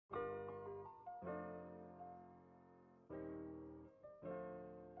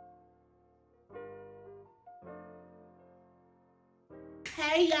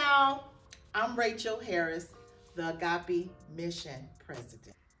Hey y'all, I'm Rachel Harris, the Agape Mission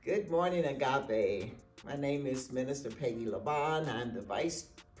President. Good morning, Agape. My name is Minister Peggy Laban. I'm the Vice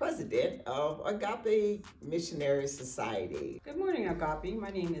President of Agape Missionary Society. Good morning, Agape.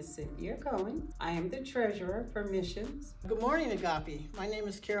 My name is Cynthia Cohen. I am the Treasurer for Missions. Good morning, Agape. My name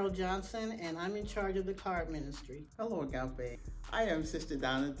is Carol Johnson, and I'm in charge of the card ministry. Hello, Agape. I am Sister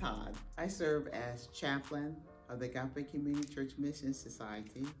Donna Todd. I serve as chaplain of the Agape Community Church Mission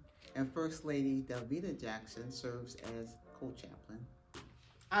Society, and First Lady Blvd Jackson serves as co-chaplain.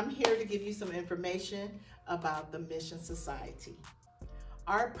 I'm here to give you some information about the Mission Society.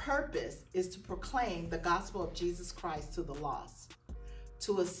 Our purpose is to proclaim the gospel of Jesus Christ to the lost,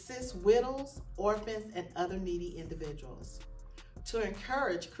 to assist widows, orphans, and other needy individuals, to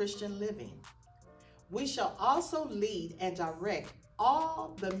encourage Christian living. We shall also lead and direct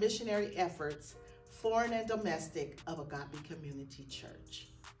all the missionary efforts, foreign and domestic, of Agape Community Church.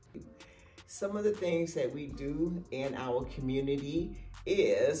 Some of the things that we do in our community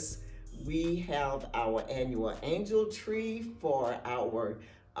is we have our annual angel tree for our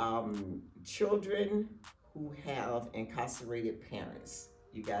children who have incarcerated parents.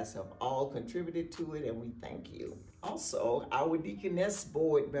 You guys have all contributed to it, and we thank you. Also, our Deaconess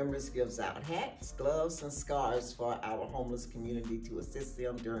Board members gives out hats, gloves, and scarves for our homeless community to assist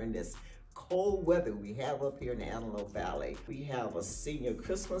them during this cold weather we have up here in the Antelope Valley. We have a senior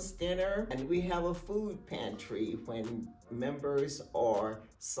Christmas dinner, and we have a food pantry when members or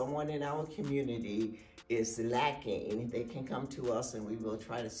someone in our community is lacking. They can come to us and we will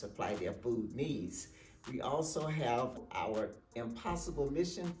try to supply their food needs. We also have our Impossible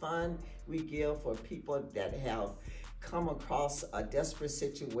Mission Fund we give for people that have come across a desperate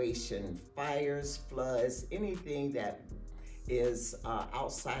situation, fires, floods, anything that is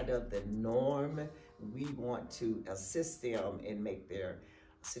outside of the norm. We want to assist them and make their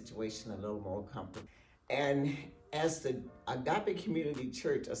situation a little more comfortable. And as the Agape Community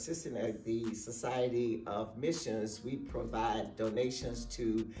Church, assisting at the Society of Missions, we provide donations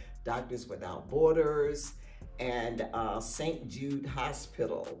to Doctors Without Borders and St. Jude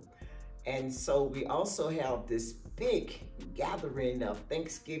Hospital. And so we also have this big gathering of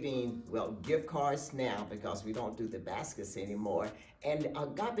Thanksgiving, well, gift cards now because we don't do the baskets anymore. And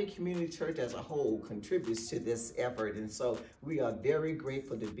Agape Community Church as a whole contributes to this effort. And so we are very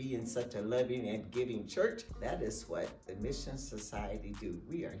grateful to be in such a loving and giving church. That is what the Mission Society do.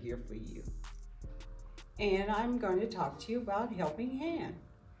 We are here for you. And I'm going to talk to you about Helping Hand.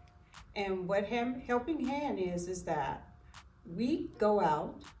 And what Helping Hand is that we go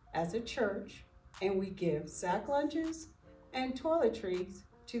out as a church and we give sack lunches and toiletries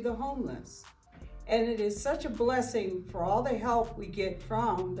to the homeless. And it is such a blessing for all the help we get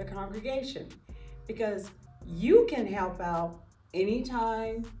from the congregation, because you can help out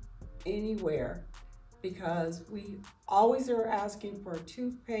anytime, anywhere, because we always are asking for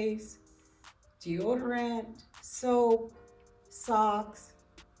toothpaste, deodorant, soap, socks,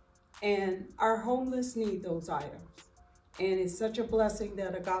 and our homeless need those items. And it's such a blessing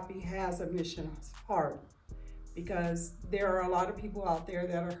that Agape has a mission heart, because there are a lot of people out there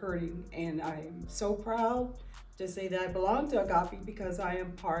that are hurting. And I am so proud to say that I belong to Agape because I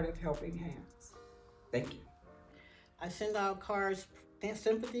am part of Helping Hands. Thank you. I send out cards,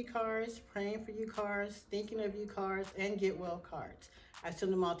 sympathy cards, praying for you cards, thinking of you cards, and get well cards. I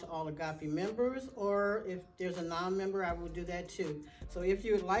send them out to all Agape members, or if there's a non-member, I will do that too. So if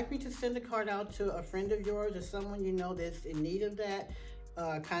you would like me to send a card out to a friend of yours or someone you know that's in need of that,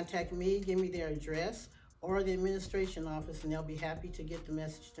 contact me, give me their address, or the administration office, and they'll be happy to get the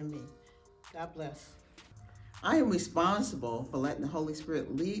message to me. God bless. I am responsible for letting the Holy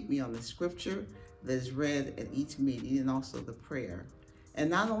Spirit lead me on the scripture that is read at each meeting and also the prayer. And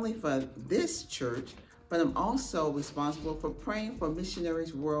not only for this church, but I'm also responsible for praying for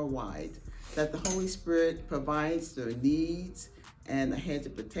missionaries worldwide, that the Holy Spirit provides their needs and a hedge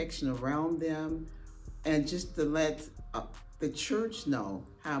of protection around them, and just to let the church know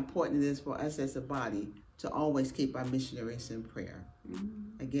how important it is for us as a body to always keep our missionaries in prayer.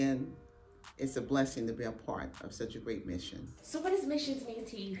 Again, it's a blessing to be a part of such a great mission. So what does missions mean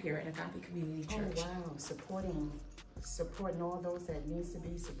to you here at Agape Community Church? Oh, wow. Supporting all those that needs to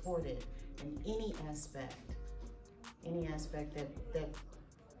be supported in any aspect that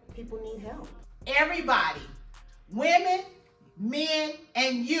people need help. Everybody, women, men,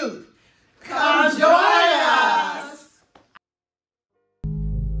 and youth, come join us.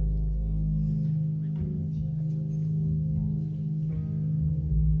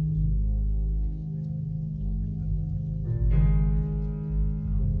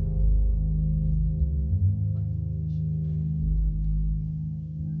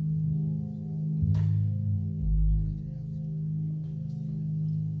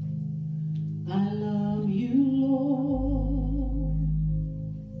 I love you, Lord,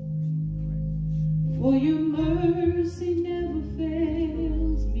 for your mercy never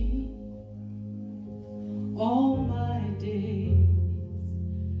fails me. All my days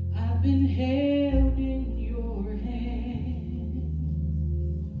I've been held in your hand.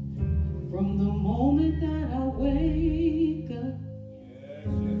 From the moment that I wake up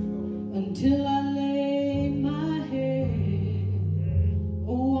until I lay my head,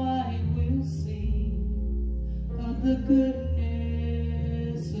 oh, I will sing of the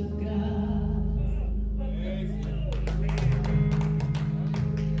goodness of God.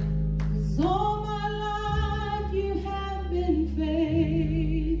 'Cause all my life you have been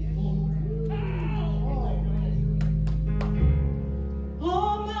faithful.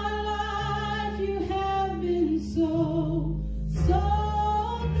 All my life you have been so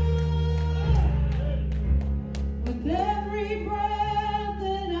good. With every breath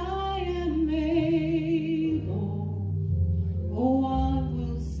that I am able, oh, I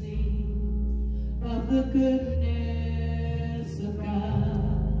will sing of the goodness of God.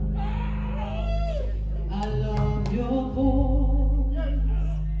 I love your voice.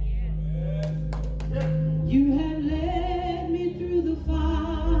 You have led me through the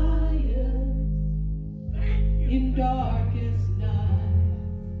fire in darkest night.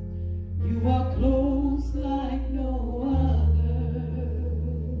 You are close like no other.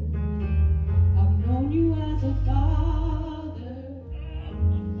 I've known you as a father.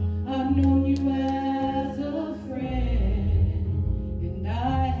 I've known you as a friend. And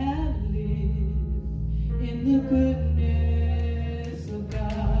I have lived in the goodness of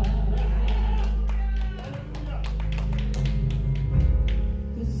God.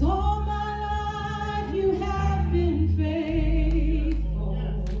 'Cause all my life you have been faithful.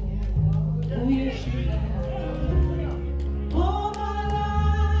 Oh, yes, you have. All my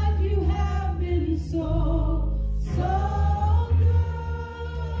life you have been so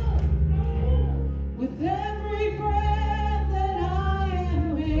good. With every breath that I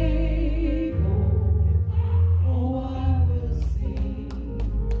am able, oh, I will sing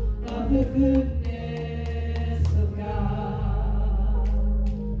of the goodness of God.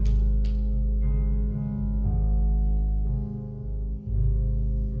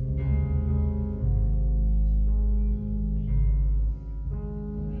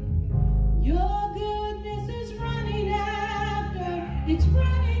 Your goodness is running after, it's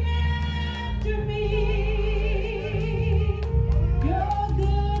running after me. Your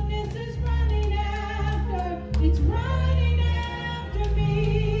goodness is running after, it's running after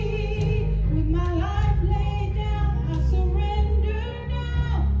me. With my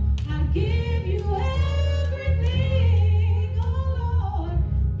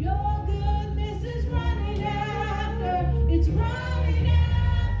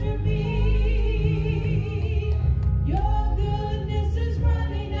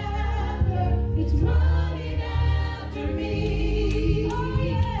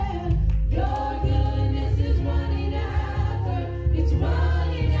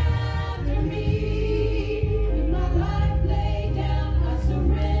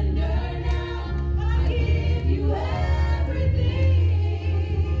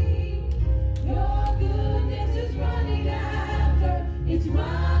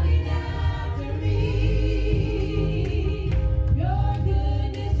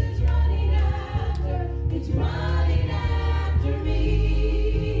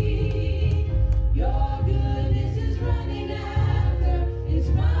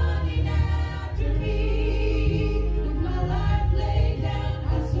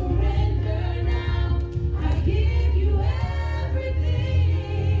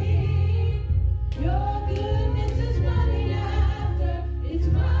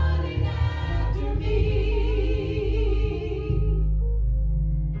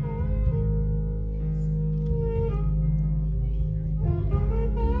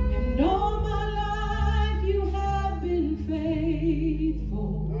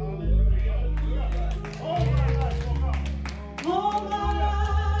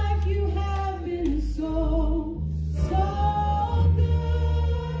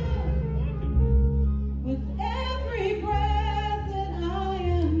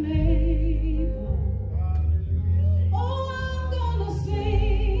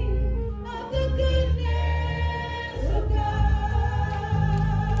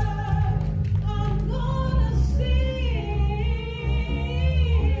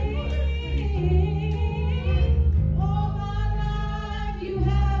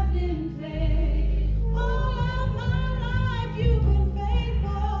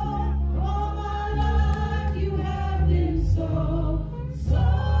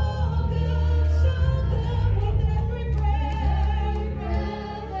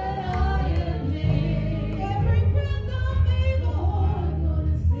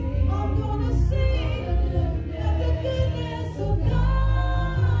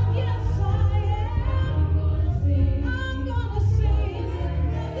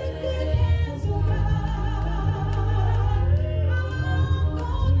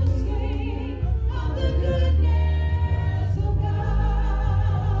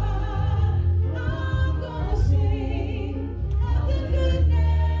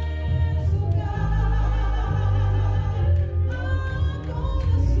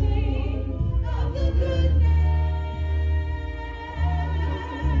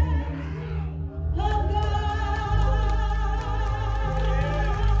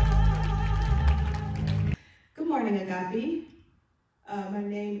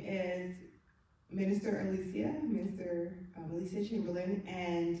Minister Alicia Chamberlain,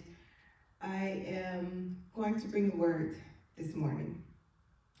 and I am going to bring the word this morning.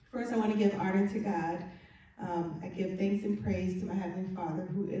 First, I want to give honor to God. I give thanks and praise to my Heavenly Father,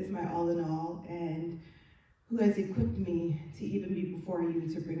 who is my all in all, and who has equipped me to even be before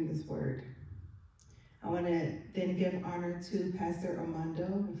you to bring this word. I want to then give honor to Pastor Armando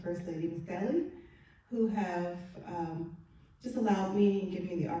and First Lady Ms. Kelly, who have just allowed me and given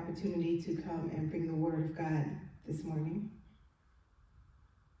me the opportunity to come and bring the word of God this morning.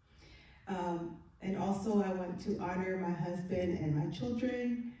 And also I want to honor my husband and my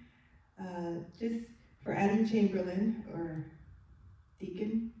children, just for Adam Chamberlain, or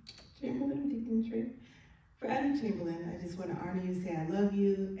Deacon Chamberlain, for Adam Chamberlain, I just want to honor you, say I love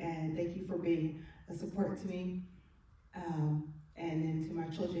you, and thank you for being a support to me. And then to my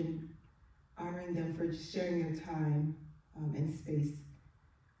children, honoring them for sharing their time and space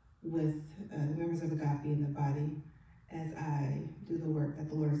with the members of Agape in the body as I do the work that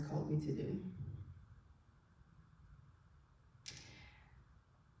the Lord has called me to do.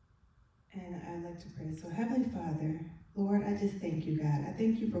 And I'd like to pray. So Heavenly Father, Lord, I just thank you, God. I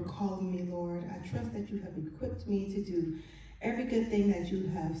thank you for calling me, Lord. I trust that you have equipped me to do every good thing that you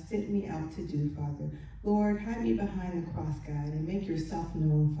have sent me out to do, Father. Lord, hide me behind the cross, God, and make yourself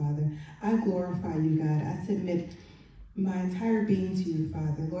known, Father. I glorify you, God. I submit my entire being to you,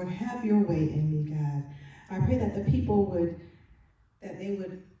 Father. Lord, have your way in me, God. I pray that the people would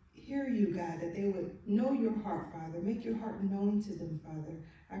hear you, God, that they would know your heart, Father. Make your heart known to them, Father.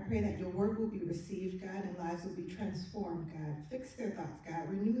 I pray that your word will be received, God, and lives will be transformed, God. Fix their thoughts, God.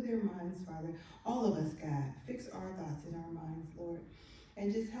 Renew their minds, Father. All of us, God. Fix our thoughts in our minds, Lord.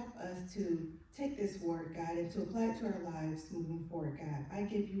 And just help us to take this word, God, and to apply it to our lives moving forward, God. I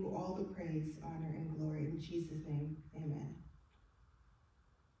give you all the praise, honor, and glory. In Jesus' name, amen.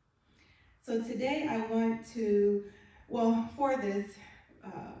 So today I want to, for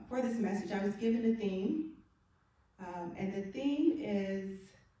this message, I was given a theme. And the theme is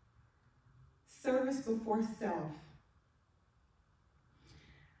service before self.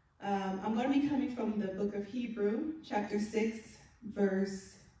 I'm going to be coming from the book of Hebrew, chapter 6,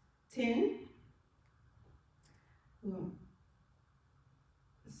 verse 10.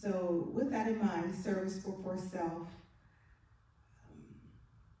 So with that in mind, service before self,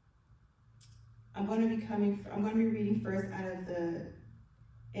 I'm going to be reading first out of the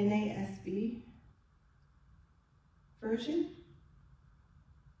NASB version.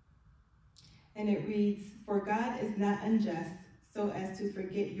 And it reads, "For God is not unjust so as to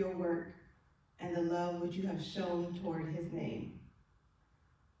forget your work and the love which you have shown toward his name,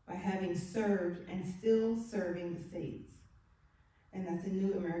 by having served and still serving the saints." And that's the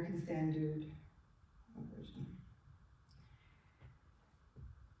New American Standard version.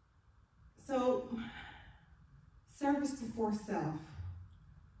 So, service before self.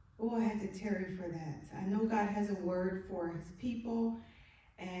 Oh, I had to tarry for that. I know God has a word for his people,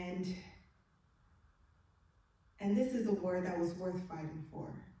 and this is a word that was worth fighting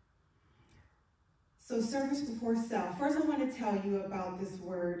for. So service before self. First, I want to tell you about this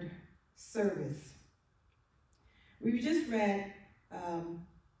word, service. We just read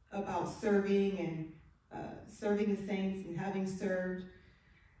about serving and serving the saints and having served.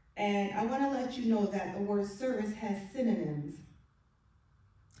 And I want to let you know that the word service has synonyms.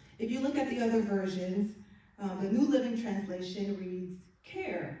 If you look at the other versions, the New Living Translation reads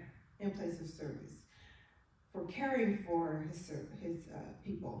care in place of service, for caring for his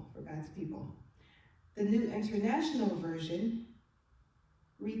people, for God's people. The New International Version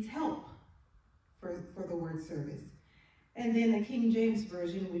reads help for the word service. And then the King James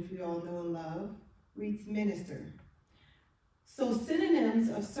Version, which we all know and love, reads minister. So synonyms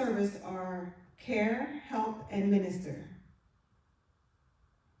of service are care, help, and minister.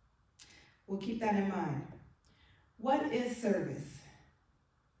 We'll keep that in mind. What is service?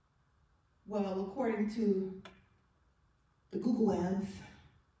 Well, according to the Google Labs,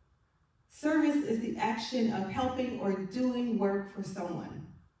 service is the action of helping or doing work for someone.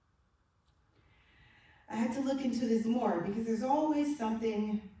 I had to look into this more because there's always a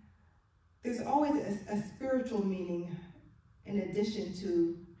spiritual meaning in addition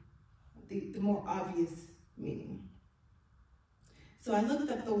to the more obvious meaning. So I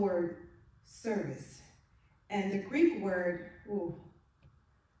looked up the word service, and the Greek word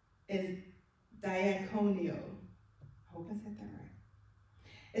is diakonio. I hope I said that right.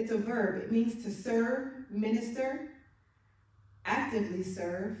 It's a verb. It means to serve, minister, actively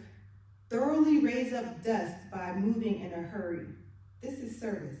serve, thoroughly raise up dust by moving in a hurry. This is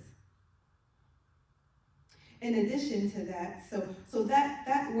service. in addition to that, so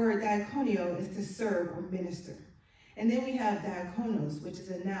that word diaconio is to serve or minister. And then we have diakonos, which is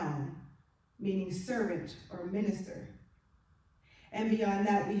a noun, meaning servant or minister. And beyond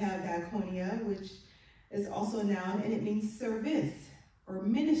that, we have diaconia, which is also a noun, and it means service or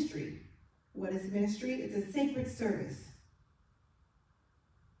ministry. What is ministry? It's a sacred service.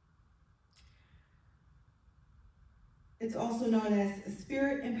 It's also known as a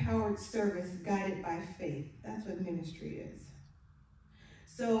spirit-empowered service guided by faith. That's what ministry is.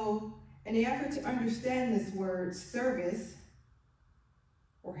 So, in the effort to understand this word, service,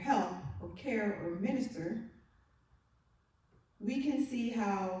 or help, or care, or minister, we can see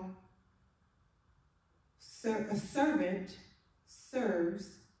how a servant serves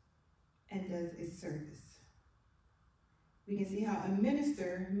and does a service. We can see how a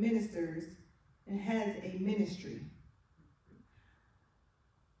minister ministers and has a ministry.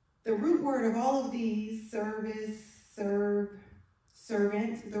 The root word of all of these, service, serve,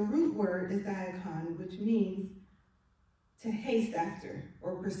 servant, the root word is diakon, which means to haste after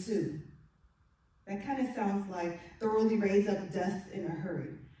or pursue. That kind of sounds like thoroughly raise up dust in a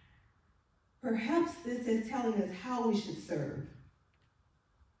hurry. Perhaps this is telling us how we should serve.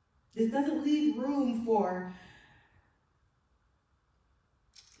 This doesn't leave room for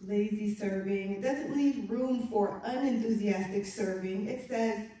lazy serving. It doesn't leave room for unenthusiastic serving. It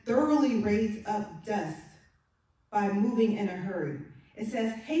says thoroughly raise up dust by moving in a hurry. It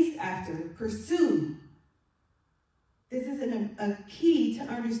says haste after, pursue. This is a key to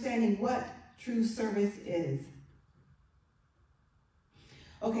understanding what true service is.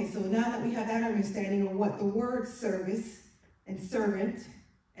 Okay, so now that we have that understanding of what the word service and servant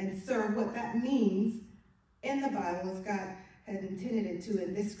and serve, what that means in the Bible, as God has intended it to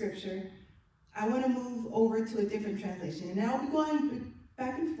in this scripture, I want to move over to a different translation. And I'll be going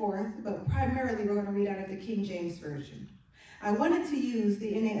back and forth, but primarily we're going to read out of the King James Version. I wanted to use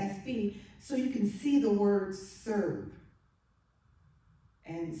the NASB so you can see the word serve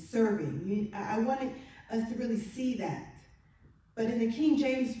and serving. I wanted us to really see that. But in the King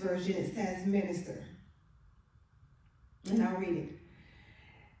James Version, it says minister. And I'll read it.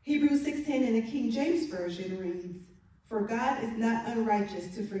 Hebrews 6:10 in the King James Version reads, "For God is not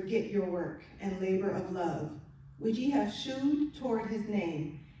unrighteous to forget your work and labor of love, which ye have shewed toward his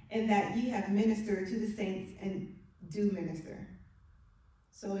name, and that ye have ministered to the saints and do minister."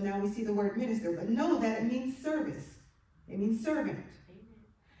 So now we see the word minister, but know that it means service. It means servant.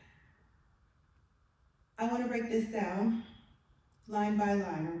 I want to break this down line by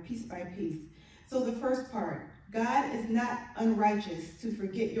line or piece by piece. So the first part, God is not unrighteous to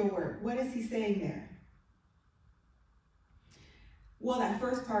forget your work. What is he saying there? Well, that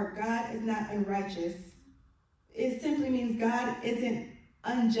first part, God is not unrighteous, it simply means God isn't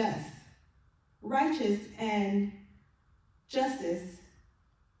unjust. Righteous and justice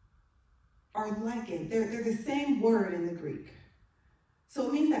are likened. They're the same word in the Greek. So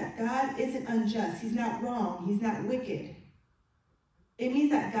it means that God isn't unjust. He's not wrong. He's not wicked. It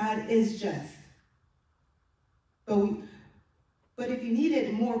means that God is just. But if you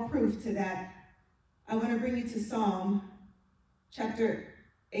needed more proof to that, I want to bring you to Psalm chapter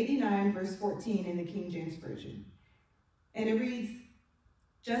 89, verse 14 in the King James Version. And it reads,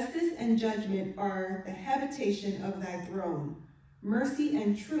 "Justice and judgment are the habitation of thy throne. Mercy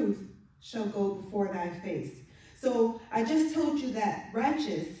and truth shall go before thy face." So I just told you that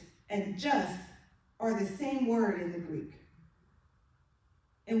righteous and just are the same word in the Greek.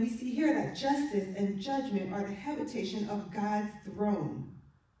 And we see here that justice and judgment are the habitation of God's throne.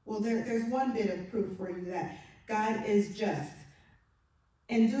 Well, there's one bit of proof for you that God is just.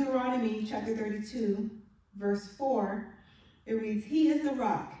 In Deuteronomy chapter 32, verse 4, it reads, "He is the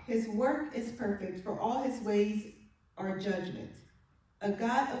rock. His work is perfect, for all his ways are judgment. A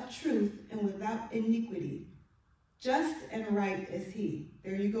God of truth and without iniquity. Just and right is he."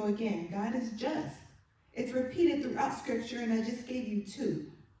 There you go again. God is just. It's repeated throughout Scripture, and I just gave you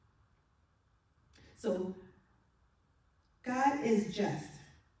two. So, God is just.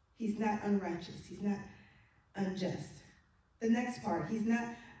 He's not unrighteous. He's not unjust. The next part,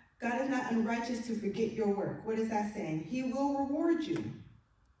 God is not unrighteous to forget your work. What is that saying? He will reward you.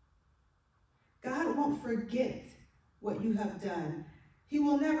 God won't forget what you have done. He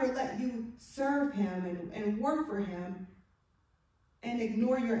will never let you serve him and work for him and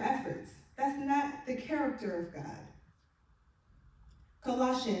ignore your efforts. That's not the character of God.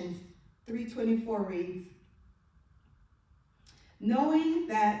 Colossians 3:24 reads, "Knowing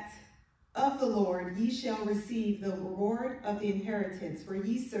that of the Lord ye shall receive the reward of the inheritance, for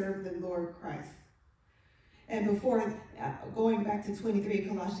ye serve the Lord Christ." And before, going back to 23,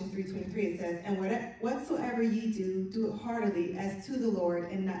 Colossians 3:23, it says, and whatsoever ye do, do it heartily as to the Lord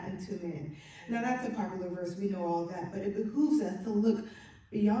and not unto men. Now that's a popular verse, we know all that, but it behooves us to look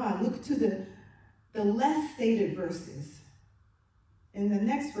beyond, look to the less stated verses. And the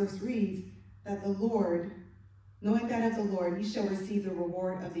next verse reads that the Lord, knowing that of the Lord, ye shall receive the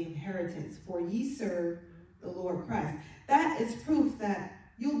reward of the inheritance, for ye serve the Lord Christ. That is proof that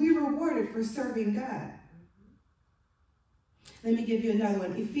you'll be rewarded for serving God. Let me give you another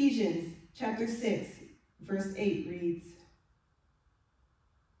one. Ephesians chapter 6, verse 8 reads,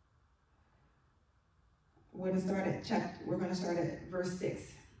 we're going to start at verse 6.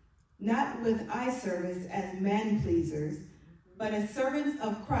 Not with eye service as man pleasers, but as servants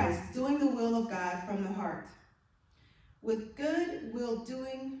of Christ, doing the will of God from the heart. With good will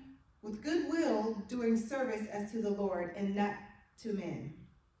doing service as to the Lord and not to men.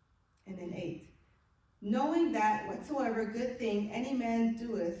 And then 8. Knowing that whatsoever good thing any man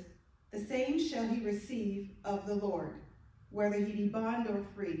doeth, the same shall he receive of the Lord, whether he be bond or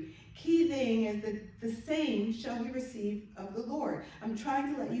free. Key thing is that the same shall he receive of the Lord. I'm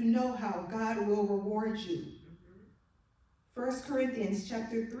trying to let you know how God will reward you. 1 Corinthians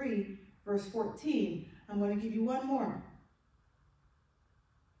chapter 3, verse 14. I'm going to give you one more.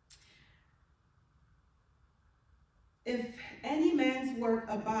 If any man's work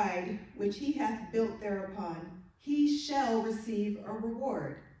abide, which he hath built thereupon, he shall receive a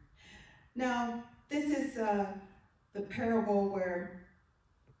reward. Now, this is the parable where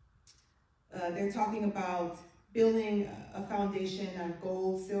they're talking about building a foundation of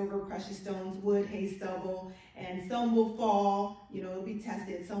gold, silver, precious stones, wood, hay, stubble, and some will fall, it'll be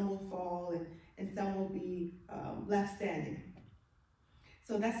tested, some will fall, and some will be left standing.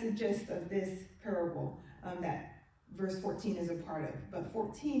 So that's the gist of this parable that verse 14 is a part of. But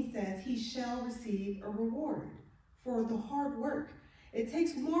 14 says, he shall receive a reward for the hard work. It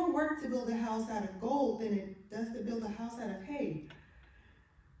takes more work to build a house out of gold than it does to build a house out of hay.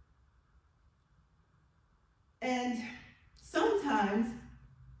 And sometimes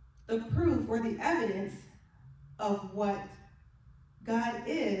the proof or the evidence of what God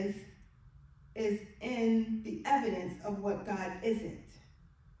is in the evidence of what God isn't.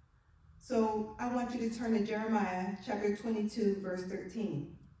 So I want you to turn to Jeremiah chapter 22, verse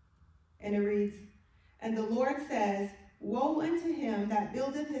 13. And it reads, and the Lord says, woe unto him that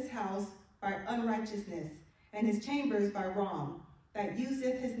buildeth his house by unrighteousness, and his chambers by wrong, that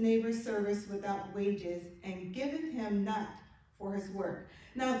useth his neighbor's service without wages, and giveth him not for his work.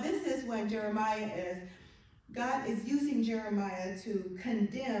 Now this is when God is using Jeremiah to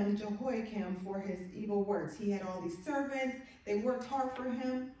condemn Jehoiakim for his evil works. He had all these servants, they worked hard for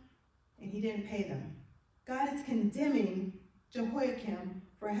him, and he didn't pay them. God is condemning Jehoiakim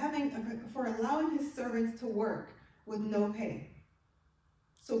for allowing his servants to work with no pay.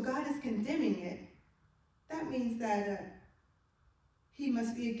 So God is condemning it. That means that he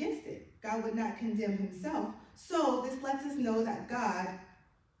must be against it. God would not condemn himself. So this lets us know that God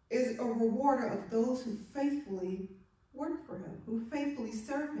is a rewarder of those who faithfully work for him, who faithfully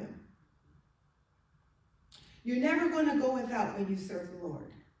serve him. You're never going to go without when you serve the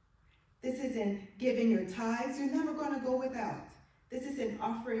Lord. This isn't giving your tithes. You're never going to go without. This isn't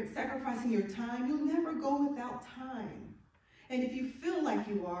sacrificing your time. You'll never go without time. And if you feel like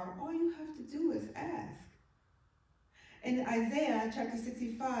you are, all you have to do is ask. In Isaiah chapter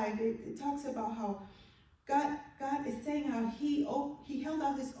 65, it talks about how God is saying how he held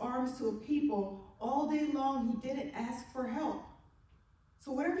out his arms to a people all day long who didn't ask for help.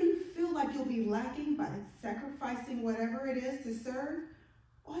 So whatever you feel like you'll be lacking by sacrificing whatever it is to serve,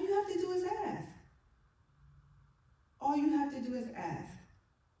 all you have to do is ask. All you have to do is ask.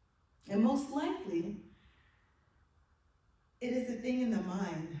 And most likely, it is a thing in the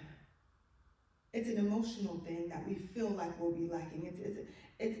mind. It's an emotional thing that we feel like we'll be lacking.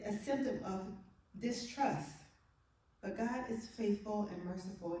 It's a symptom of distrust. But God is faithful and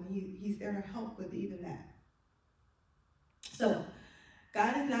merciful, and he's there to help with even that. So,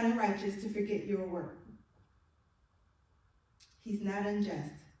 God is not unrighteous to forget your work. He's not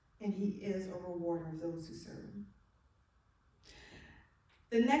unjust, and he is a rewarder of those who serve him.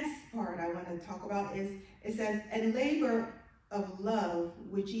 The next part I want to talk about is, it says, and labor of love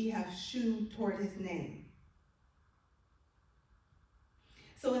which ye have shewed toward his name.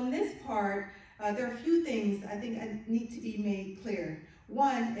 So in this part, there are a few things I think I need to be made clear.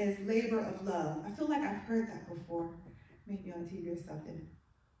 One is labor of love. I feel like I've heard that before, maybe on TV or something.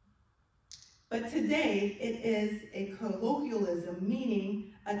 But today, it is a colloquialism,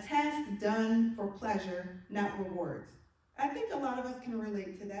 meaning a task done for pleasure, not rewards. I think a lot of us can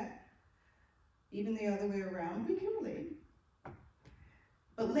relate to that. even the other way around, we can relate.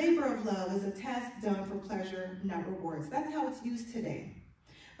 But labor of love is a task done for pleasure, not rewards. That's how it's used today.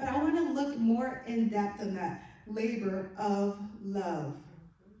 But I want to look more in depth on that labor of love.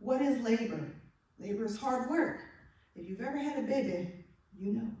 What is labor? Labor is hard work. If you've ever had a baby,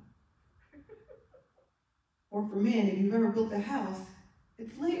 you know. Or for men, if you've ever built a house,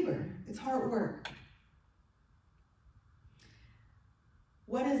 it's labor. It's hard work.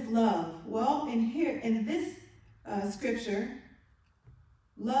 What is love? Well, in this scripture,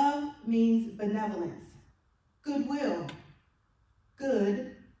 love means benevolence, goodwill,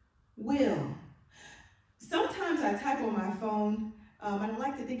 good will. Sometimes I type on my phone. I don't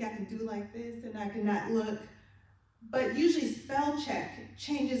like to think I can do like this and I cannot look. But usually spell check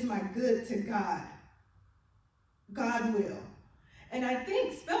changes my good to God. God will. And I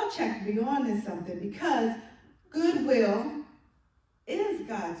think spell check be on to something because goodwill is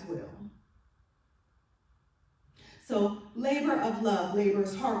God's will. So labor of love. Labor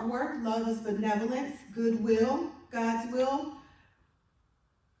is hard work. Love is benevolence. Goodwill, God's will.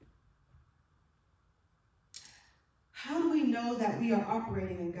 How do we know that we are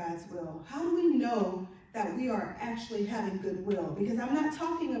operating in God's will? How do we know that we are actually having goodwill? Because I'm not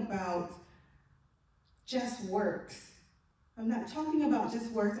talking about just works. I'm not talking about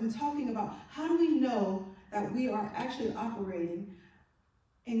just works. I'm talking about how do we know that we are actually operating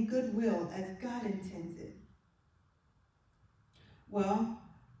in goodwill as God intends it? Well,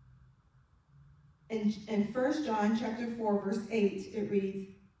 in 1 John chapter 4, verse 8, it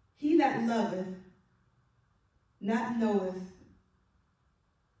reads, "He that loveth not knoweth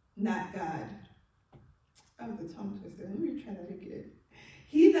not God." That was a tongue twister. Let me try that again.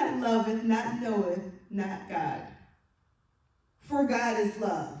 "He that loveth not knoweth not God. For God is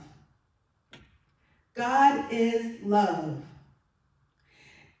love." God is love.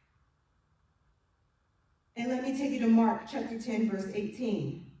 And let me take you to Mark chapter 10, verse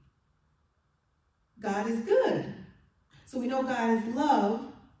 18. God is good. So we know God is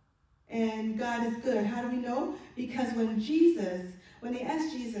love and God is good. How do we know? Because when they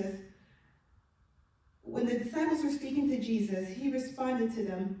asked Jesus, when the disciples were speaking to Jesus, he responded to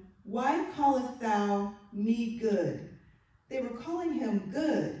them, "Why callest thou me good?" They were calling him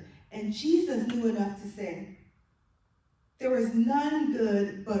good. And Jesus knew enough to say, "There is none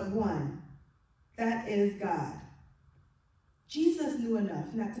good but one. That is God." Jesus knew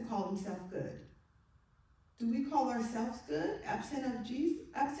enough not to call himself good. Do we call ourselves good, absent of Jesus,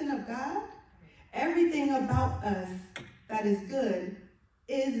 absent of God? Everything about us that is good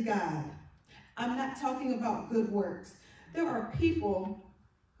is God. I'm not talking about good works. There are people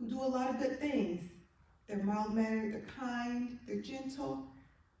who do a lot of good things. They're mild-mannered, they're kind, they're gentle.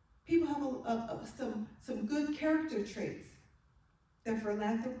 People have some good character traits. They're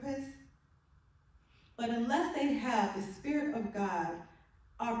philanthropists. But unless they have the Spirit of God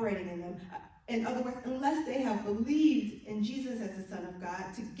operating in them, in other words, unless they have believed in Jesus as the Son of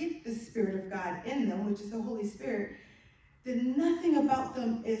God to get the Spirit of God in them, which is the Holy Spirit, then nothing about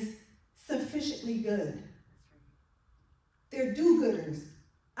them is sufficiently good. They're do-gooders.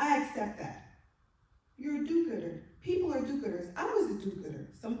 I accept that. You're a do-gooder. People are do-gooders. I was a do-gooder.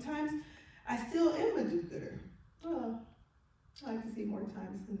 Sometimes I still am a do-gooder. Well, I like to see more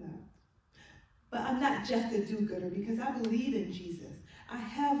times than that. But I'm not just a do-gooder because I believe in Jesus. I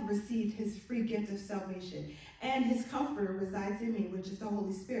have received his free gift of salvation, and his comforter resides in me, which is the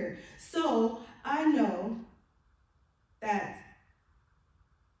Holy Spirit. So I know that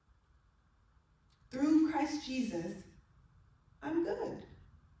through Christ Jesus, I'm good.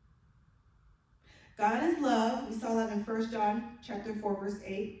 God is love. We saw that in 1 John chapter 4, verse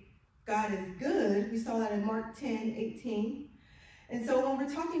 8. God is good. We saw that in Mark 10, 18. And so when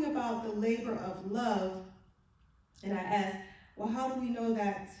we're talking about the labor of love, and I ask, well, how do we know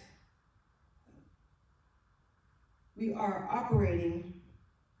that we are operating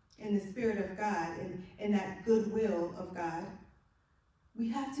in the Spirit of God and in that goodwill of God? We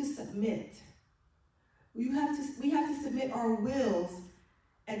have to submit. We have to submit our wills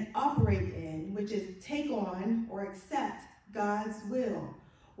and operate in, which is take on or accept God's will.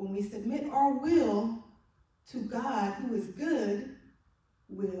 When we submit our will to God, who is good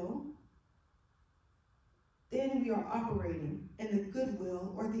will, then we are operating in the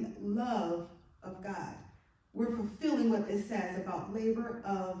goodwill or the love of God. We're fulfilling what it says about labor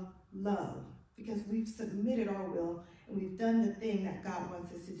of love because we've submitted our will and we've done the thing that God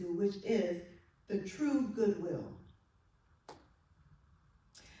wants us to do, which is the true goodwill.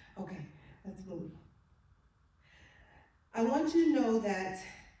 Okay, let's move. I want you to know that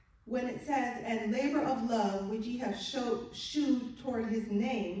when it says, "And labor of love, which ye have shewed toward his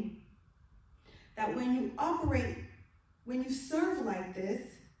name," that when you serve like this,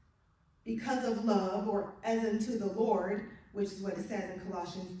 because of love, or as unto the Lord, which is what it says in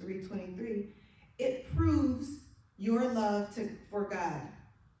Colossians 3:23, it proves your love for God.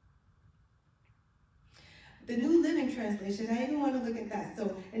 The New Living Translation, I even want to look at that.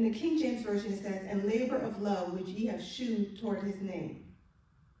 So in the King James Version it says, and labor of love which ye have shewed toward his name.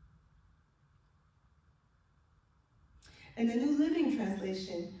 And the New Living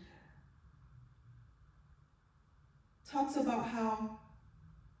Translation talks about how,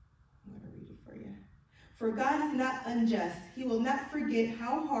 I'm going to read it for you. For God is not unjust. He will not forget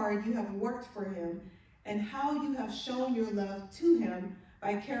how hard you have worked for him and how you have shown your love to him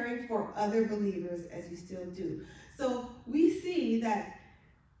by caring for other believers as you still do. So we see that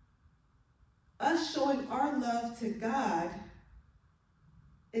us showing our love to God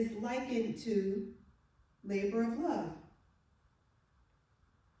is likened to labor of love.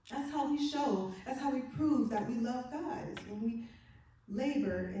 That's how we show, that's how we prove that we love God, is when we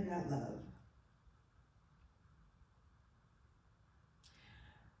labor in that love.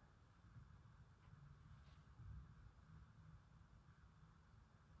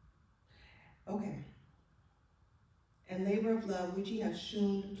 Okay. And labor of love, which ye have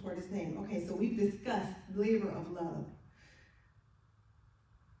shewn toward his name. Okay, so we've discussed labor of love.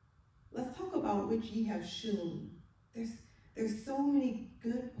 Let's talk about which ye have shewn. There's so many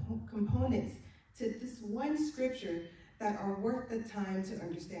good components to this one scripture that are worth the time to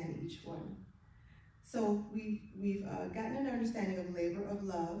understand each one. So we've gotten an understanding of labor of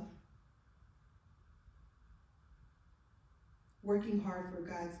love, working hard for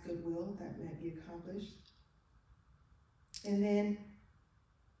God's goodwill that might be accomplished. And then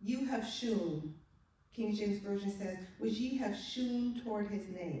you have shewn, King James Version says, which ye have shewn toward his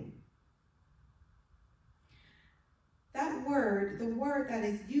name. That word, the word that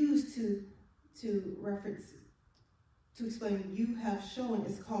is used to reference, to explain you have shown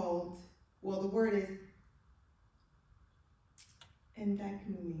is called, well, the word is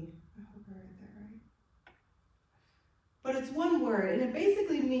endakmumi. I hope I read that right. But it's one word, and it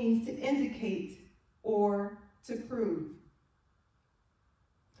basically means to indicate or to prove.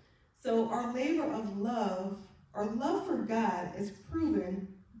 So our labor of love, our love for God, is proven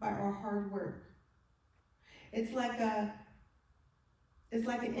by our hard work. It's like an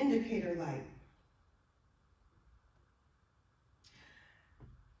indicator light.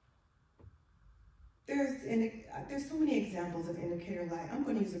 There's so many examples of indicator light. I'm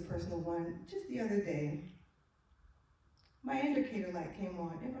going to use a personal one. Just the other day, my indicator light came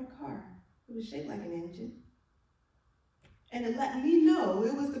on in my car. It was shaped like an engine. And it let me know,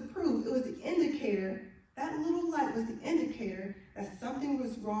 it was the proof, it was the indicator, that little light was the indicator that something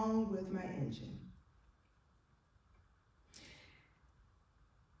was wrong with my engine.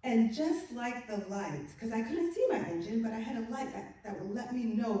 And just like the light, because I couldn't see my engine, but I had a light that would let me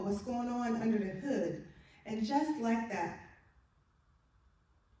know what's going on under the hood. And just like that,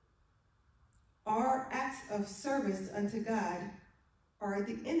 our acts of service unto God are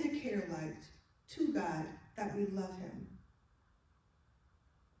the indicator light to God that we love him.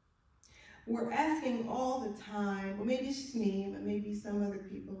 We're asking all the time, or maybe it's just me, but maybe some other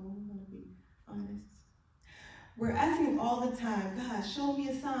people, I'm going to be honest. We're asking all the time, God, show me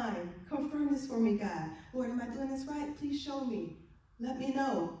a sign. Confirm this for me, God. Lord, am I doing this right? Please show me. Let me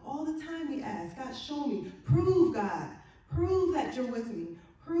know. All the time we ask, God, show me. Prove, God. Prove that you're with me.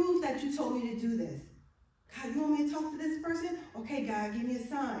 Prove that you told me to do this. God, you want me to talk to this person? Okay, God, give me a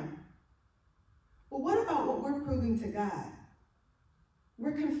sign. Well, what about what we're proving to God?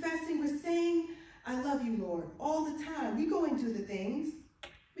 We're confessing, we're saying, I love you, Lord, all the time. We go and do the things.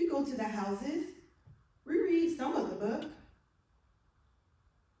 We go to the houses. We read some of the book.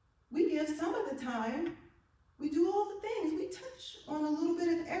 We give some of the time. We do all the things. We touch on a little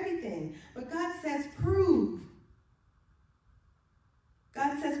bit of everything. But God says, prove.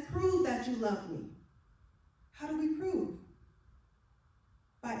 God says, prove that you love me. How do we prove?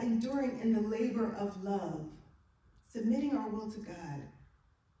 By enduring in the labor of love, submitting our will to God,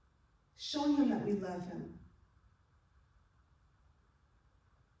 showing him that we love him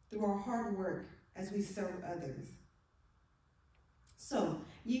through our hard work as we serve others. So,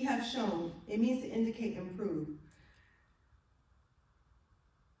 ye have shown, it means to indicate and prove.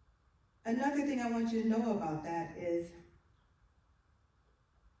 Another thing I want you to know about that is,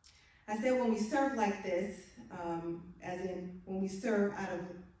 I said when we serve like this, as in when we serve out of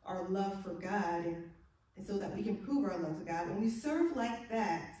our love for God and so that we can prove our love to God, when we serve like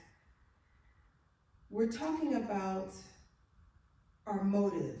that, we're talking about our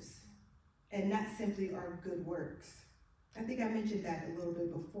motives and not simply our good works. I think I mentioned that a little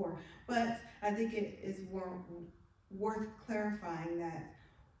bit before, but I think it is worth clarifying that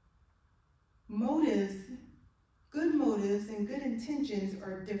motives, good motives and good intentions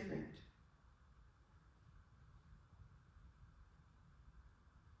are different.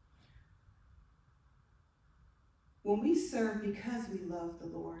 When we serve because we love the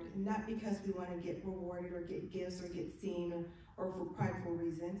Lord and not because we want to get rewarded or get gifts or get seen or for prideful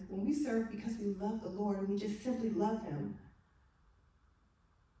reasons, when we serve because we love the Lord and we just simply love him,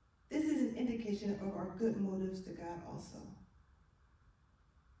 this is an indication of our good motives to God also.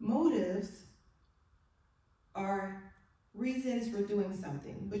 Motives are reasons for doing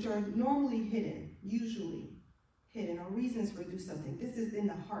something, which are normally hidden, usually hidden, or reasons for doing something. This is in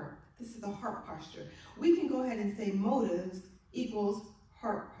the heart. This is the heart posture. We can go ahead and say motives equals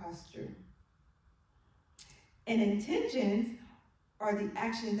heart posture. And intentions are the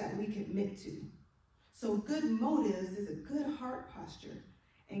actions that we commit to. So good motives is a good heart posture,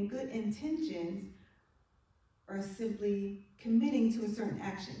 and good intentions are simply committing to a certain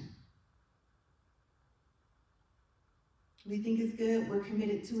action. We think it's good, we're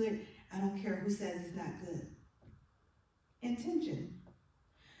committed to it. I don't care who says it's not good. Intention.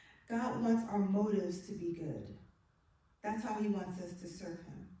 God wants our motives to be good. That's how he wants us to serve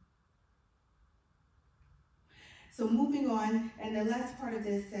him. So moving on, and the last part of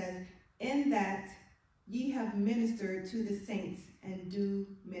this says, in that ye have ministered to the saints and do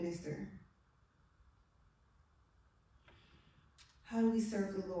minister. How do we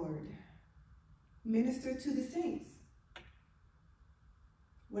serve the Lord? Minister to the saints.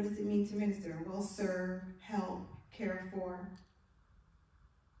 What does it mean to minister? Well, serve, help, care for.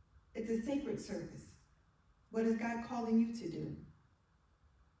 It's a sacred service. What is God calling you to do?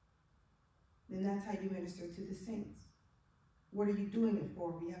 Then that's how you minister to the saints. What are you doing it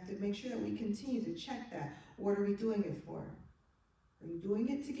for? We have to make sure that we continue to check that. What are we doing it for? Are you doing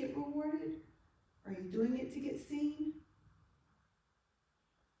it to get rewarded? Are you doing it to get seen?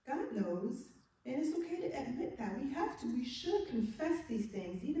 God knows, and it's okay to admit that. We should confess these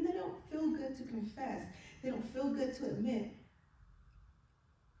things, even though they don't feel good to confess. They don't feel good to admit.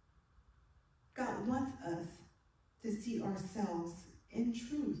 God wants us to see ourselves in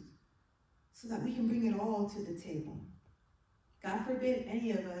truth so that we can bring it all to the table. God forbid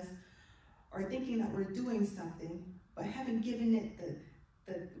any of us are thinking that we're doing something, but haven't given it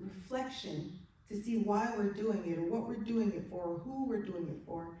the reflection to see why we're doing it or what we're doing it for or who we're doing it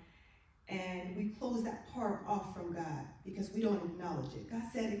for. And we close that part off from God because we don't acknowledge it. God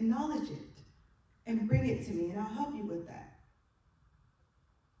said, acknowledge it and bring it to me, and I'll help you with that.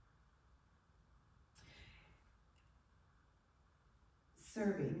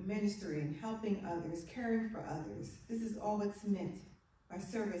 Serving, ministering, helping others, caring for others. This is all what's meant by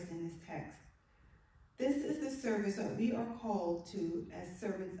service in this text. This is the service that we are called to as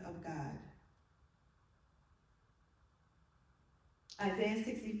servants of God. Isaiah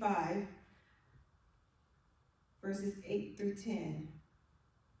 65, verses 8 through 10.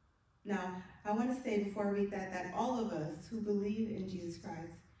 Now, I want to say before I read that all of us who believe in Jesus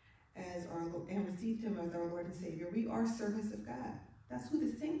Christ as our Lord and received him as our Lord and Savior, we are servants of God. That's who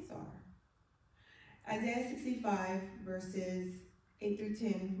the saints are. Isaiah 65, verses 8 through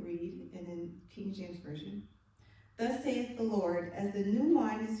 10 read, and in King James Version. Thus saith the Lord, as the new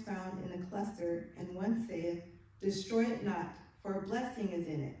wine is found in the cluster, and one saith, destroy it not, for a blessing is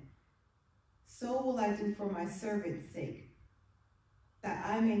in it. So will I do for my servant's sake, that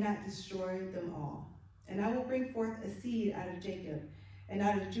I may not destroy them all. And I will bring forth a seed out of Jacob, and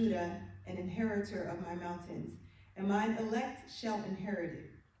out of Judah, an inheritor of my mountains. And mine elect shall inherit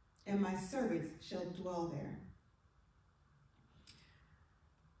it, and my servants shall dwell there.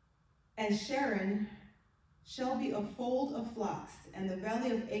 And Sharon shall be a fold of flocks, and the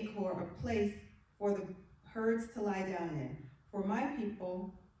valley of Achor a place for the herds to lie down in, for my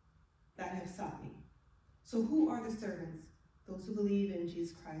people that have sought me. So who are the servants? Those who believe in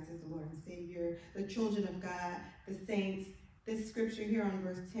Jesus Christ as the Lord and Savior, the children of God, the saints. This scripture here on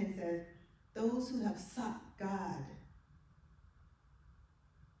verse 10 says, those who have sought God.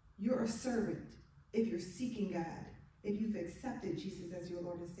 You're a servant if you're seeking God, if you've accepted Jesus as your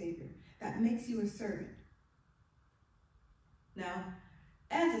Lord and Savior. That makes you a servant. Now,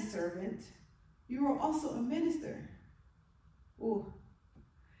 as a servant, you are also a minister. Oh,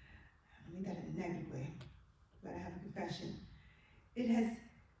 I mean that in a negative way, but I have a confession. It has,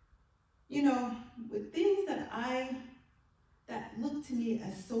 with things that look to me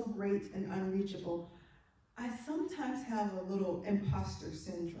as so great and unreachable, I sometimes have a little imposter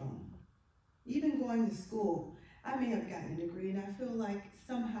syndrome. Even going to school, I may have gotten a degree and I feel like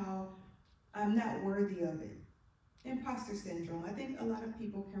somehow I'm not worthy of it. imposter syndrome. I think a lot of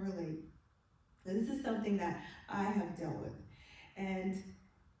people can relate. This is something that I have dealt with. And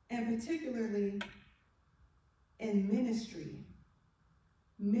particularly in ministry,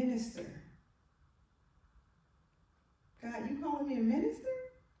 minister. God, you calling me a minister?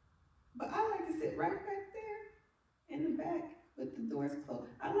 But I like to sit right back there in the back with the doors closed.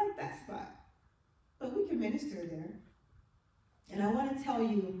 I like that spot. But we can minister there. And I want to tell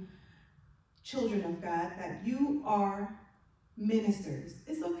you, children of God, that you are ministers.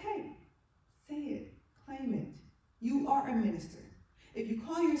 It's okay. Say it. Claim it. You are a minister. If you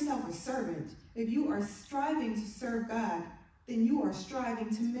call yourself a servant, if you are striving to serve God, then you are striving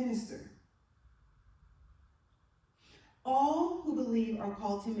to minister. All who believe are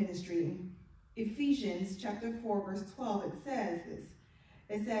called to ministry. Ephesians chapter 4, verse 12, it says this.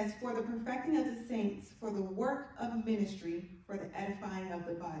 It says, for the perfecting of the saints, for the work of ministry, for the edifying of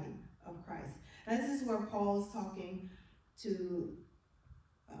the body of Christ. Now, this is where Paul is talking to,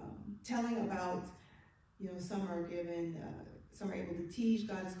 telling about, some are given, some are able to teach.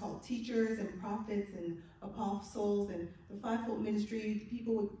 God has called teachers and prophets and apostles and the fivefold ministry,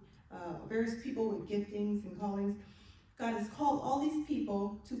 people with, various people with giftings and callings. God has called all these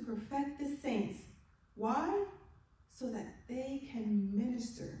people to perfect the saints. Why? So that they can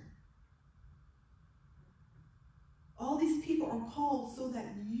minister. All these people are called so that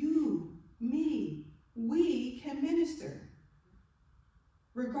you, me, we can minister.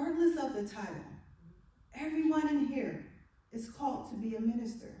 Regardless of the title, everyone in here is called to be a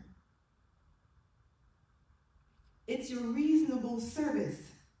minister. It's your reasonable service.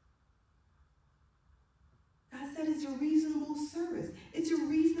 God said it's your reasonable service. It's your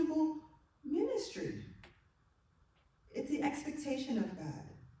reasonable ministry. It's the expectation of God.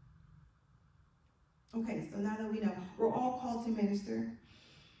 Okay, so now that we know, we're all called to minister,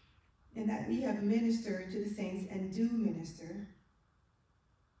 and that we have ministered to the saints and do minister.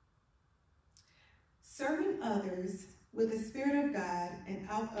 Serving others with the Spirit of God and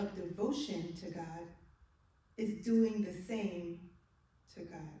out of devotion to God is doing the same to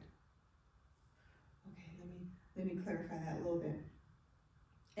God. Okay, let me clarify that a little bit.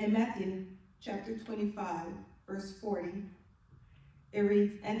 In Matthew chapter 25, verse 40, it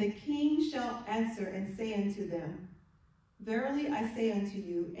reads, and the king shall answer and say unto them, verily I say unto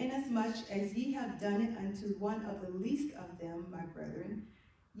you, inasmuch as ye have done it unto one of the least of them, my brethren,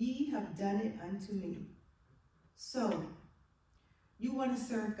 ye have done it unto me. So, you want to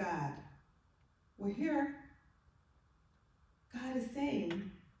serve God. Well, here, God is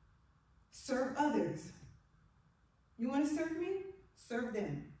saying, serve others. You want to serve me? Serve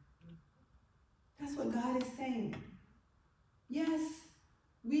them. That's what God is saying. Yes,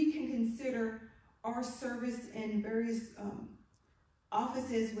 we can consider our service in various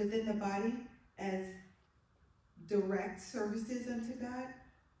offices within the body as direct services unto God,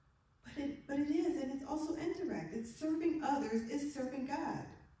 but it is, and it's also indirect. It's serving others, it's serving God.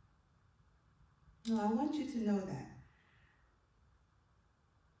 Now, I want you to know that.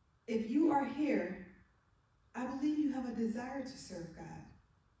 If you are here, I believe you have a desire to serve God,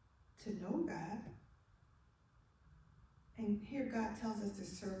 to know God. And here God tells us to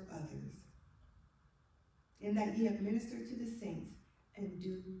serve others. In that ye have ministered to the saints and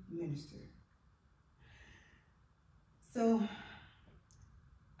do minister. So,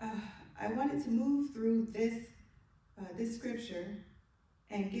 I wanted to move through this scripture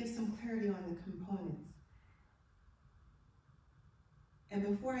and give some clarity on the components. And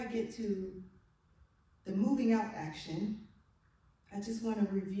before I get to the moving out action, I just want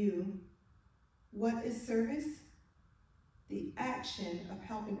to review what is service? The action of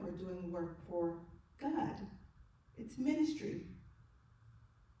helping or doing work for God. It's ministry.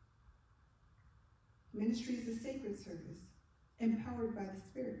 Ministry is a sacred service, empowered by the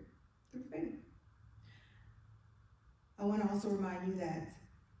Spirit through faith. I want to also remind you that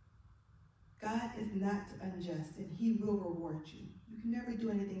God is not unjust, and he will reward you. You can never do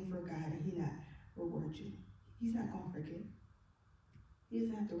anything for God and he not reward you. He's not going to forget. He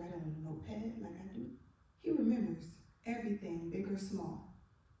doesn't have to write on a notepad like I do. He remembers everything, big or small.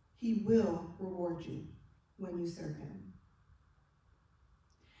 He will reward you when you serve him.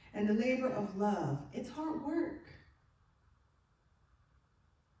 And the labor of love, it's hard work.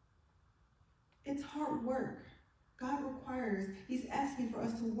 It's hard work. God requires, he's asking for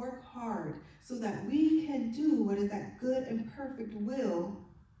us to work hard so that we can do what is that good and perfect will,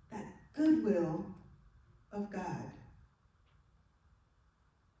 that good will of God.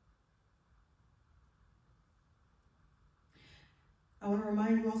 I want to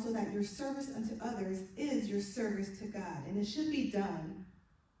remind you also that your service unto others is your service to God. And it should be done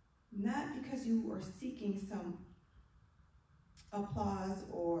not because you are seeking some applause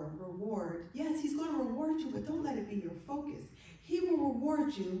or reward. Yes, he's going to reward you, but don't let it be your focus. He will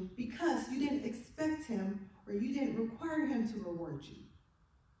reward you because you didn't expect him or you didn't require him to reward you.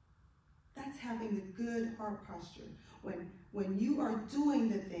 That's having the good heart posture. When you are doing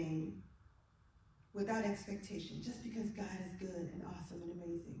the thing without expectation, just because God is good and awesome and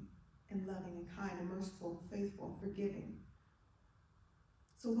amazing and loving and kind and merciful, faithful, and forgiving.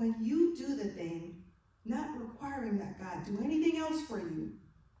 So when you do the thing, not requiring that God do anything else for you,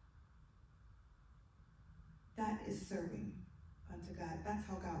 that is serving unto God. That's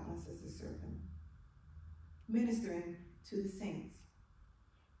how God wants us to serve him. Ministering to the saints.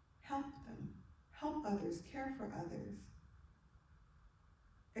 Help them. Help others. Care for others.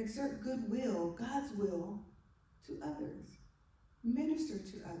 Exert goodwill, God's will, to others. Minister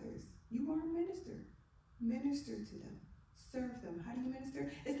to others. You are a minister. Minister to them. Serve them. How do you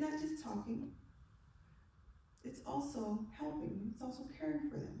minister? It's not just talking. It's also helping. It's also caring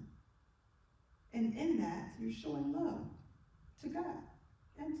for them. And in that, you're showing love to God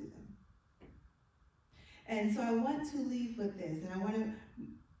and to them. And so I want to leave with this, and I want to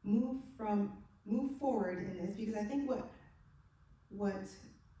move forward in this, because I think what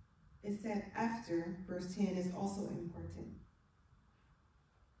is said after verse 10 is also important.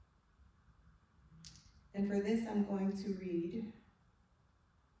 And for this, I'm going to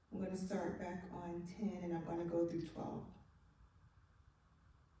start back on 10, and I'm going to go through 12.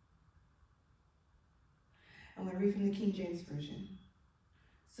 I'm going to read from the King James Version.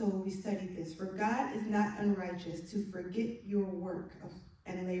 So we studied this. For God is not unrighteous to forget your work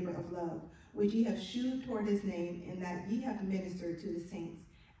and labor of love, which ye have shewed toward his name, in that ye have ministered to the saints,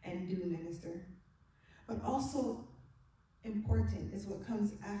 and do minister. But also important is what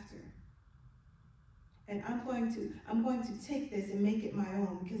comes after. And I'm going to take this and make it my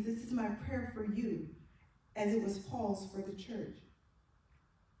own, because this is my prayer for you, as it was Paul's for the church.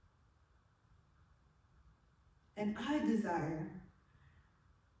 And I desire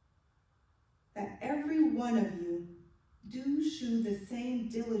that every one of you do shew the same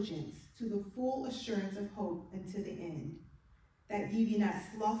diligence to the full assurance of hope unto the end, that ye be not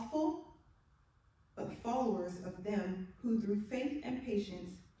slothful, but followers of them who through faith and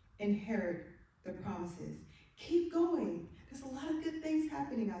patience inherit the promises. Keep going. There's a lot of good things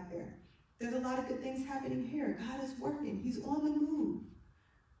happening out there. There's a lot of good things happening here. God is working. He's on the move.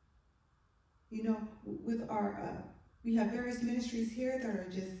 You know, with our, we have various ministries here that are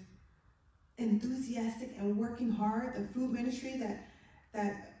just enthusiastic and working hard. The food ministry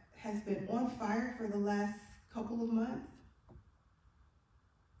that has been on fire for the last couple of months.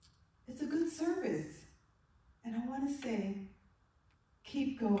 It's a good service. And I want to say,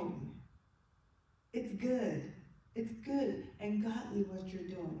 keep going. It's good. It's good and godly what you're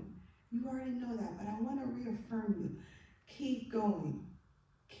doing. You already know that, but I want to reaffirm you. Keep going.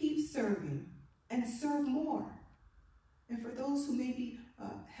 Keep serving and serve more. And for those who maybe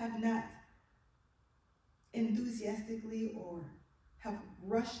have not enthusiastically or have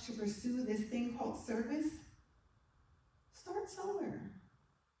rushed to pursue this thing called service, start somewhere.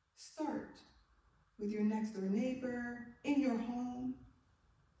 Start with your next door neighbor, in your home.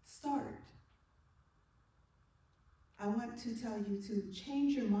 Start. I want to tell you to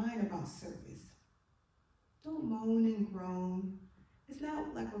change your mind about service. Don't moan and groan. It's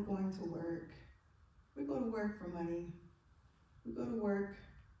not like we're going to work. We go to work for money. We go to work.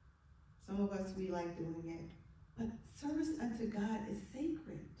 Some of us, we like doing it. But service unto God is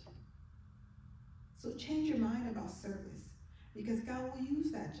sacred. So change your mind about service, because God will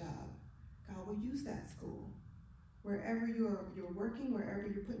use that job. God will use that school. Wherever you're working, wherever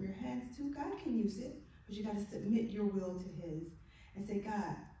you're putting your hands to, God can use it. But you got to submit your will to his and say,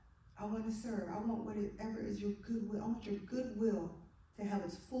 God, I want to serve. I want whatever is your goodwill. I want your goodwill to have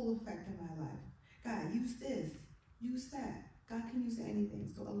its full effect in my life. God, use this, use that. God can use anything.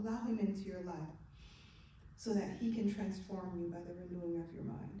 So allow him into your life so that he can transform you by the renewing of your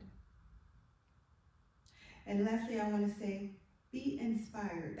mind. And lastly, I want to say, be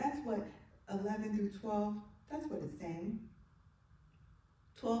inspired. That's what 11 through 12, that's what it's saying.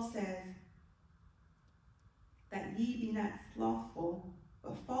 12 says, that ye be not slothful,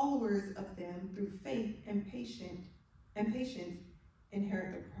 but followers of them through faith and patience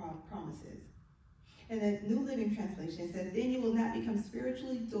inherit the promises. And the New Living Translation says, then you will not become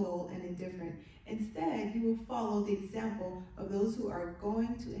spiritually dull and indifferent. Instead, you will follow the example of those who are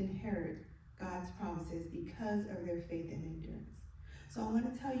going to inherit God's promises because of their faith and endurance. So I want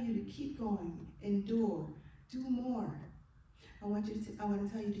to tell you to keep going, endure, do more. I want to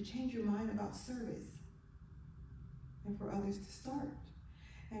tell you to change your mind about service and for others to start.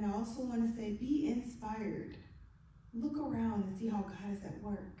 And I also want to say, be inspired. Look around and see how God is at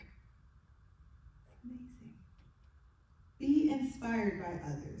work. It's amazing. Be inspired by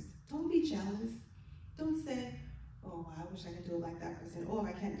others. Don't be jealous. Don't say, oh, I wish I could do it like that person. Oh,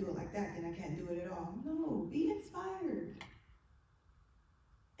 if I can't do it like that, then I can't do it at all. No, be inspired.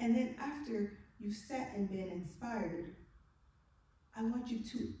 And then after you've sat and been inspired, I want you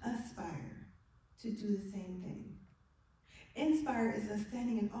to aspire to do the same thing. Inspire is us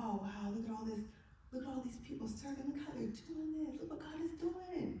standing in awe. Wow, look at all these people serving. Look how they're doing this. Look what God is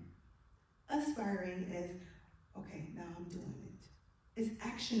doing. Aspiring is, okay, now I'm doing it. It's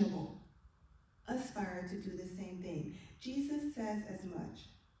actionable. Aspire to do the same thing. Jesus says as much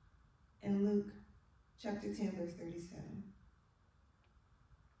in Luke chapter 10, verse 37.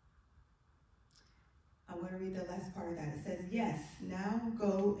 I'm going to read the last part of that. It says, yes, now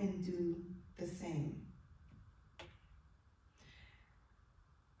go and do the same.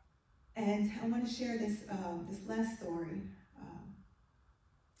 And I want to share this last story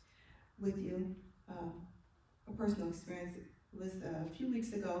with you, a personal experience. It was a few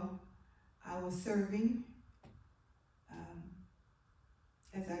weeks ago. I was serving,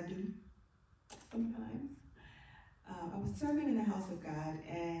 as I do sometimes. I was serving in the house of God,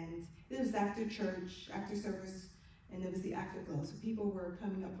 and it was after church, after service, and it was the afterglow. So people were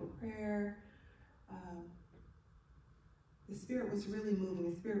coming up for prayer. The Spirit was really moving.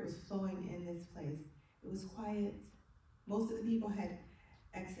 The Spirit was flowing in this place. It was quiet. Most of the people had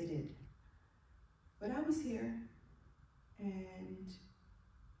exited. But I was here, and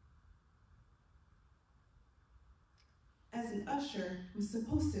as an usher, I'm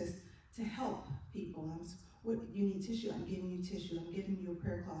supposed to help people. What you need tissue, I'm giving you tissue. I'm giving you a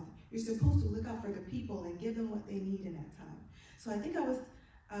prayer cloth. You're supposed to look out for the people and give them what they need in that time. So I think I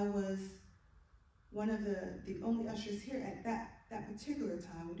was one of the only ushers here at that particular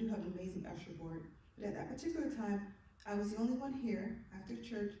time. We do have an amazing usher board, but at that particular time, I was the only one here after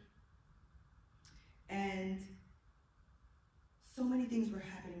church, and so many things were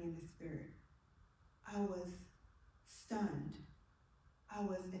happening in the Spirit. I was stunned. I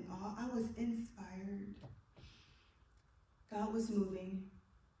was in awe. I was inspired. God was moving.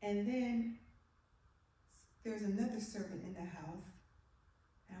 And then there's another servant in the house,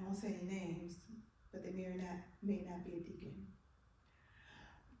 and I won't say any names, but they may not be a deacon.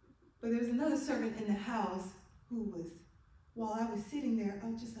 But there's another servant in the house who was, while I was sitting there, I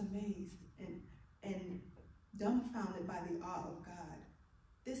was just amazed and dumbfounded by the awe of God.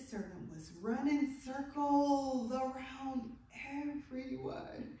 This servant was running circles around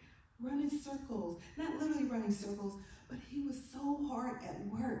everyone. Running circles. Not literally running circles, but he was so hard at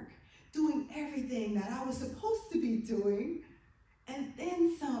work, doing everything that I was supposed to be doing, and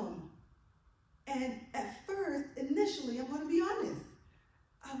then some. And at first, initially, I'm going to be honest,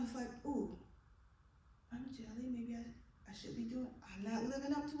 I was like, ooh, I'm jelly. Maybe I should be doing, I'm not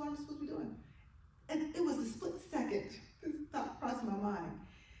living up to what I'm supposed to be doing. And it was a split second. This thought crossed my mind.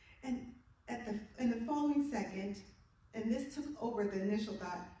 And in the following second, and this took over the initial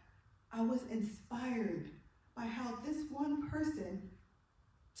thought, I was inspired by how this one person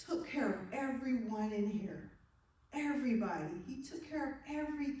took care of everyone in here. Everybody. He took care of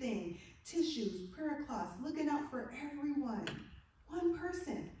everything. Tissues, prayer cloths, looking out for everyone. One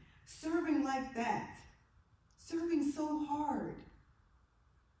person serving like that. Serving so hard.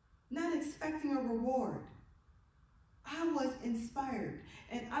 Not expecting a reward. I was inspired.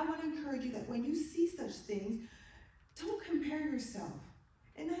 And I want to encourage you that when you see such things, don't compare yourself.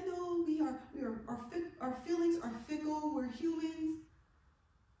 And I know our feelings are fickle, we're humans,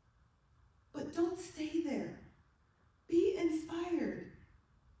 but don't stay there. Be inspired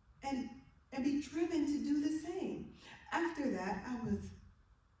and be driven to do the same. After that, I was,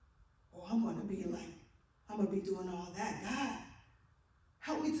 I'm going to be doing all that. God,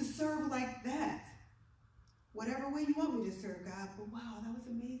 help me to serve like that. Whatever way you want me to serve, God. But wow, that was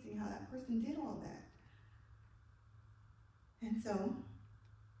amazing how that person did all that. And so,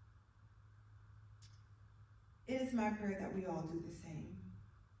 it is my prayer that we all do the same.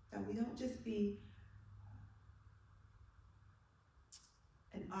 That we don't just be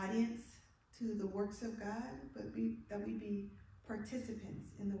an audience to the works of God, but that we be participants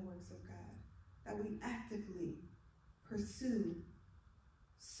in the works of God. That we actively pursue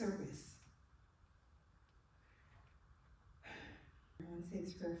service. I want to say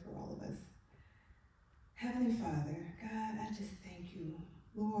this prayer for all of us. Heavenly Father, God, I just thank you.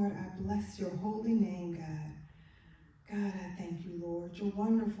 Lord, I bless your holy name, God. God, I thank you, Lord. You're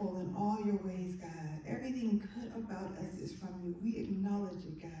wonderful in all your ways, God. Everything good about us is from you. We acknowledge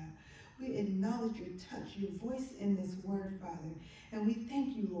it, God. We acknowledge your touch, your voice in this word, Father. And we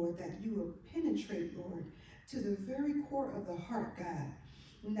thank you, Lord, that you will penetrate, Lord, to the very core of the heart, God,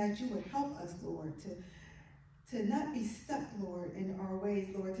 and that you would help us, Lord, to not be stuck, Lord, in our ways,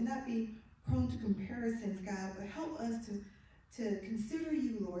 Lord, to not be prone to comparisons, God, but help us to consider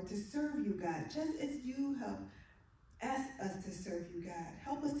you, Lord, to serve you, God, just as you have asked us to serve you, God.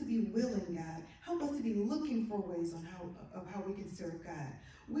 Help us to be willing, God. Help us to be looking for ways on how we can serve, God.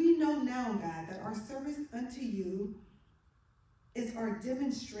 We know now, God, that our service unto you is our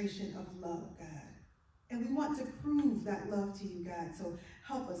demonstration of love, God. And we want to prove that love to you, God. So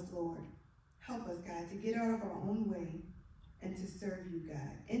help us, Lord. Help us, God, to get out of our own way and to serve you,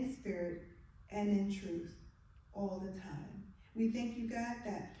 God, in spirit and in truth all the time. We thank you, God,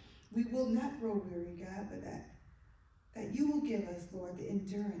 that we will not grow weary, God, but that you will give us, Lord, the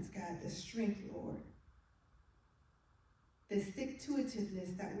endurance, God, the strength, Lord, the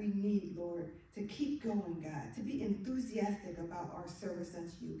stick-to-itiveness that we need, Lord, to keep going, God, to be enthusiastic about our service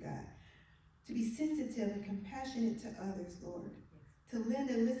unto you, God, to be sensitive and compassionate to others, Lord, to lend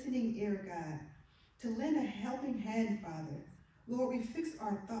a listening ear, God, to lend a helping hand, Father. Lord, we fix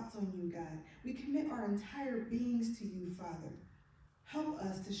our thoughts on you, God. We commit our entire beings to you, Father. Help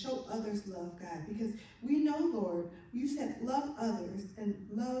us to show others love, God, because we know, Lord, you said love others and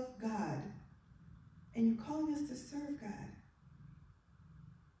love God, and you're calling us to serve God.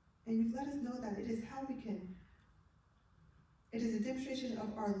 And you've let us know that it is a demonstration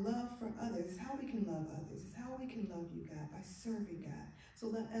of our love for others. It's how we can love others. It's how we can love you, God, by serving God. So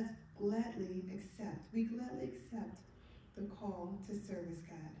let us gladly accept the call to service,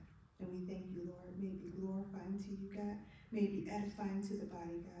 God. And we thank you, Lord. May it be glorifying to you, God. May it be edifying to the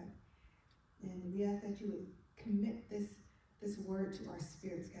body, God. And we ask that you would commit this word to our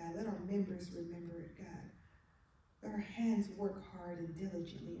spirits, God. Let our members remember it, God. Let our hands work hard and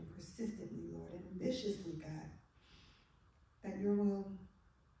diligently and persistently, Lord, and ambitiously, God, that your will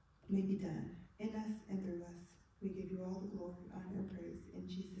may be done in us and through us. We give you all the glory, honor, and praise in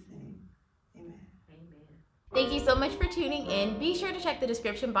Jesus' name. Amen. Thank you so much for tuning in. Be sure to check the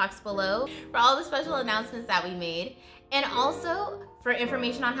description box below for all the special announcements that we made, and also for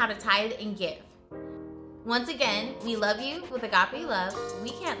information on how to tithe and give. Once again, we love you with agape love. We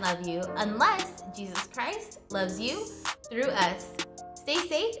can't love you unless Jesus Christ loves you through us. Stay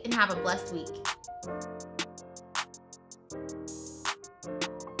safe and have a blessed week.